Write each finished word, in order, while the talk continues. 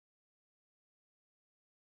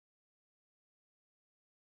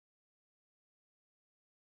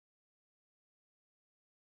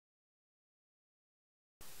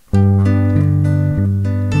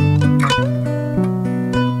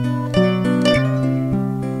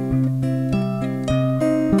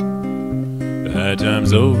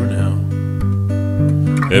time's over now.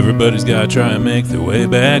 Everybody's gotta try and make their way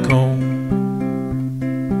back home.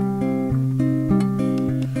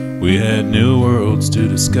 We had new worlds to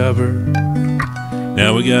discover.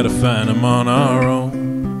 Now we gotta find them on our own.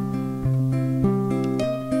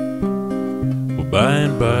 Well, by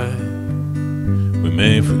and by, we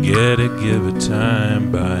may forget it, give it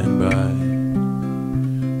time. By and by,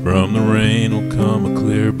 from the rain will come a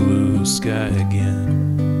clear blue sky again.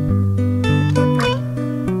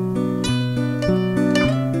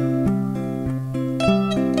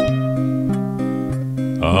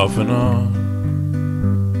 Off and on,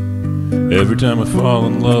 every time we fall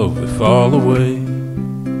in love, we fall away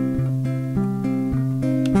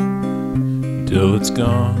until it's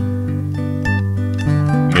gone.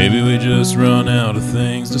 Maybe we just run out of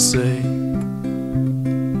things to say.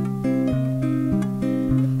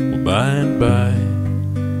 Well, by and by,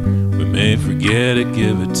 we may forget it,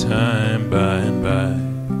 give it time. By and by,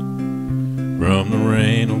 from the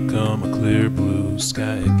rain will come a clear blue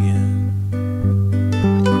sky again.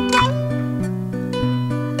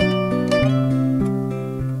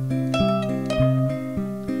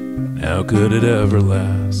 How could it ever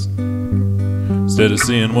last? Instead of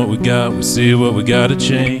seeing what we got, we see what we gotta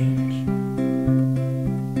change.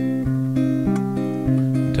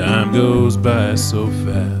 Time goes by so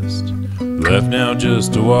fast, we're left now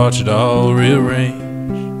just to watch it all rearrange.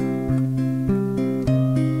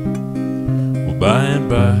 Well, by and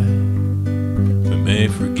by, we may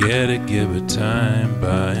forget it, give it time.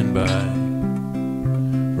 By and by,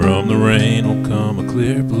 from the rain will come a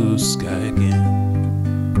clear blue sky again.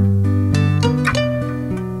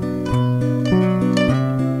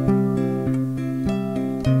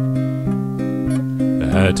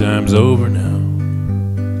 High time's over now.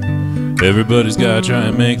 Everybody's gotta try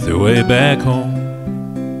and make their way back home.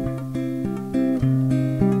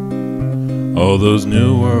 All those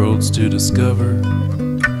new worlds to discover.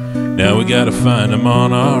 Now we gotta find them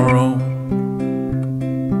on our own.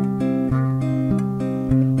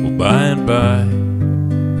 Well, by and by,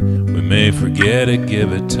 we may forget it,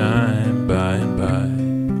 give it time. By and by,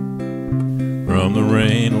 from the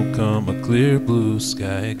rain will come a clear blue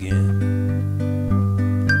sky again.